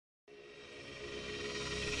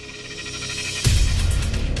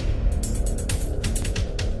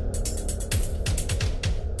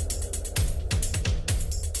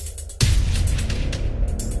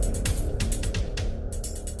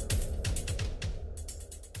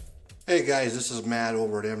Hey guys, this is Matt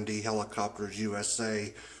over at MD Helicopters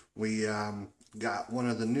USA. We got one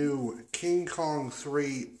of the new King Kong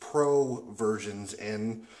 3 Pro versions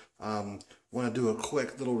in. Want to do a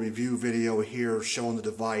quick little review video here showing the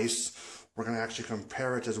device. We're going to actually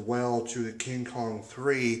compare it as well to the King Kong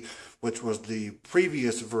 3, which was the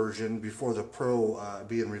previous version before the Pro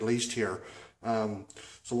being released here. So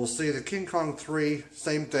we'll see the King Kong 3,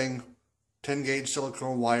 same thing, 10 gauge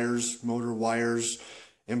silicone wires, motor wires,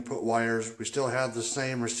 input wires. We still have the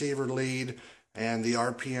same receiver lead and the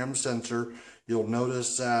RPM sensor. You'll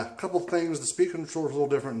notice a couple things. The speed controller is a little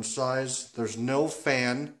different in size. There's no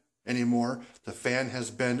fan anymore. The fan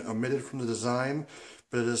has been omitted from the design,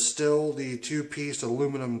 but it is still the two-piece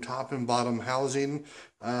aluminum top and bottom housing.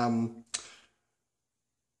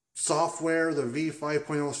 Software, the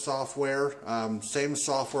V5.0 software, same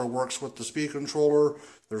software works with the speed controller.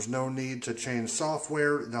 There's no need to change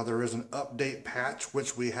software. Now there is an update patch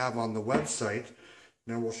which we have on the website.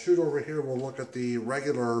 Now we'll shoot over here, we'll look at the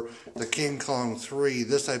King Kong 3.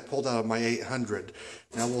 This I pulled out of my 800.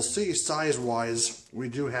 Now we'll see size-wise, we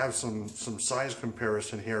do have some size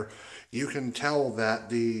comparison here. You can tell that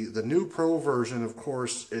the new Pro version, of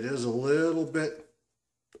course, it is a little bit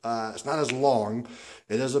it's not as long,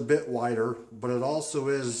 it is a bit wider, but it also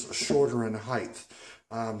is shorter in height.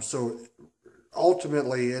 So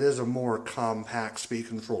ultimately it is a more compact speed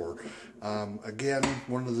controller. Again,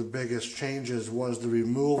 one of the biggest changes was the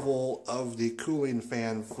removal of the cooling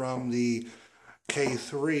fan from the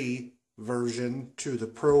K3 version to the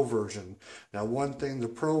Pro version. Now one thing the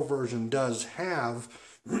Pro version does have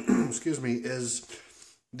excuse me, is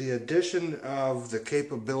the addition of the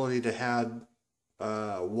capability to have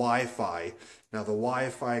Wi-Fi. Now the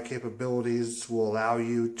Wi-Fi capabilities will allow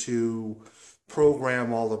you to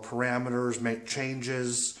program all the parameters, make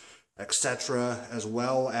changes, etc., as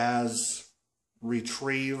well as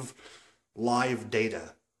retrieve live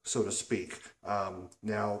data, so to speak.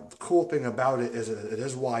 Now the cool thing about it is it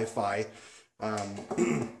is Wi-Fi.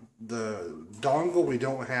 The dongle we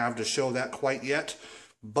don't have to show that quite yet,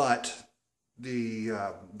 but the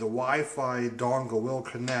Wi-Fi dongle will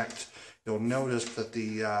connect. You'll notice that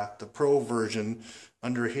the Pro version,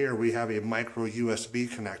 under here we have a micro USB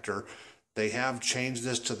connector. They have changed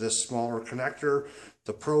this to this smaller connector.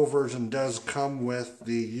 The Pro version does come with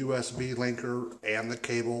the USB linker and the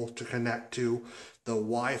cable to connect to. The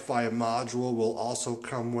Wi-Fi module will also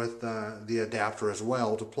come with the adapter as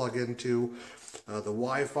well to plug into. The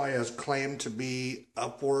Wi-Fi is claimed to be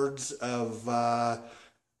upwards of, I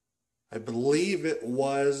believe it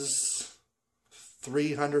was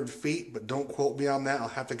 300 feet, but don't quote me on that. I'll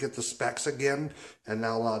have to get the specs again, and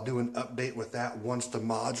I'll do an update with that once the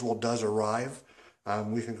module does arrive.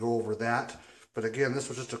 We can go over that. But again, this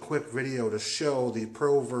was just a quick video to show the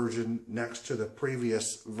Pro version next to the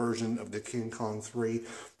previous version of the King Kong 3.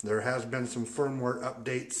 There has been some firmware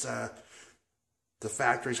updates. The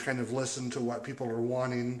factory's kind of listened to what people are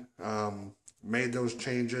wanting, made those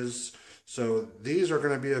changes. So these are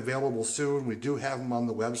going to be available soon. We do have them on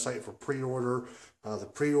the website for pre-order. The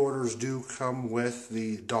pre-orders do come with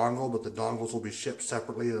the dongle, but the dongles will be shipped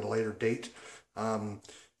separately at a later date.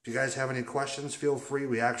 If you guys have any questions, feel free.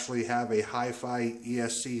 We actually have a Hi-Fi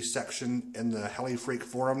ESC section in the HeliFreak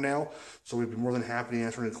forum now, so we'd be more than happy to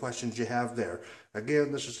answer any questions you have there.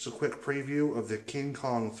 Again, this is just a quick preview of the King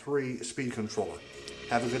Kong 3 speed controller.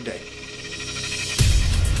 Have a good day.